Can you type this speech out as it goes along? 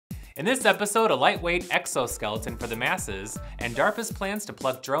In this episode, a lightweight exoskeleton for the masses, and DARPA's plans to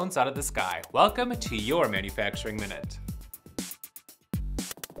pluck drones out of the sky. Welcome to your Manufacturing Minute.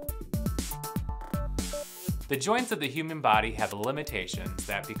 The joints of the human body have limitations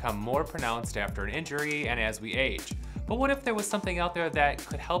that become more pronounced after an injury and as we age. But what if there was something out there that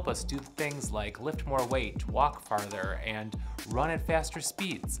could help us do things like lift more weight, walk farther, and run at faster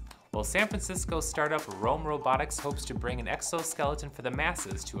speeds? Well, San Francisco startup Roam Robotics hopes to bring an exoskeleton for the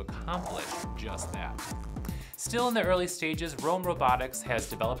masses to accomplish just that. Still in the early stages, Roam Robotics has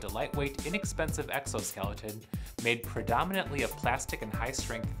developed a lightweight, inexpensive exoskeleton made predominantly of plastic and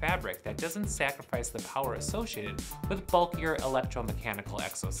high-strength fabric that doesn't sacrifice the power associated with bulkier electromechanical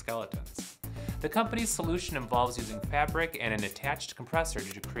exoskeletons. The company's solution involves using fabric and an attached compressor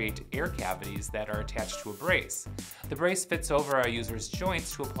to create air cavities that are attached to a brace. The brace fits over a user's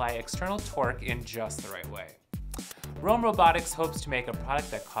joints to apply external torque in just the right way. Roam Robotics hopes to make a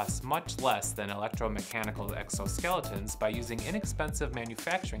product that costs much less than electromechanical exoskeletons by using inexpensive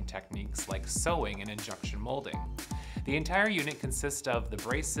manufacturing techniques like sewing and injection molding. The entire unit consists of the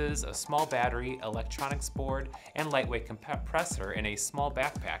braces, a small battery, electronics board, and lightweight compressor in a small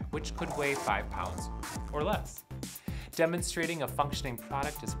backpack, which could weigh 5 pounds or less. Demonstrating a functioning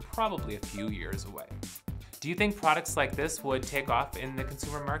product is probably a few years away. Do you think products like this would take off in the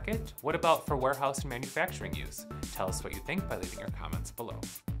consumer market? What about for warehouse and manufacturing use? Tell us what you think by leaving your comments below.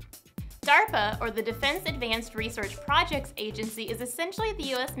 DARPA, or the Defense Advanced Research Projects Agency, is essentially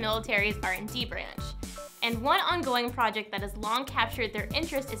the US military's R&D branch. And one ongoing project that has long captured their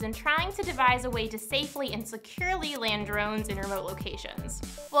interest is in trying to devise a way to safely and securely land drones in remote locations.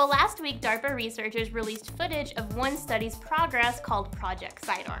 Well, last week, DARPA researchers released footage of one study's progress called Project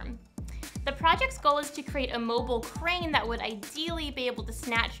Sidearm. The project's goal is to create a mobile crane that would ideally be able to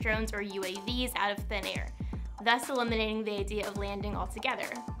snatch drones or UAVs out of thin air, thus eliminating the idea of landing altogether.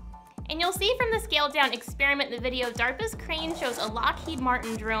 And you'll see from the scaled-down experiment in the video, DARPA's crane shows a Lockheed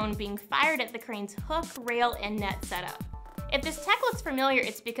Martin drone being fired at the crane's hook, rail, and net setup. If this tech looks familiar,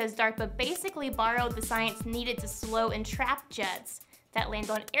 it's because DARPA basically borrowed the science needed to slow and trap jets that land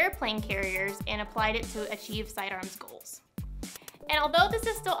on airplane carriers and applied it to achieve Sidearm's goals. And although this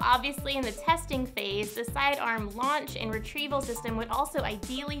is still obviously in the testing phase, the Sidearm launch and retrieval system would also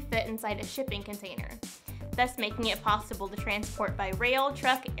ideally fit inside a shipping container, thus making it possible to transport by rail,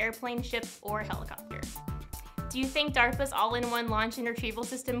 truck, airplane, ship, or helicopter. Do you think DARPA's all-in-one launch and retrieval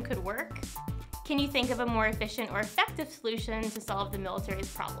system could work? Can you think of a more efficient or effective solution to solve the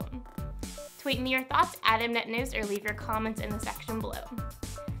military's problem? Tweet me your thoughts at DARPA.NET News or leave your comments in the section below.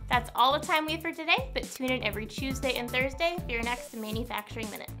 That's all the time we have for today, but tune in every Tuesday and Thursday for your next Manufacturing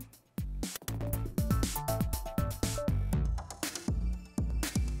Minute.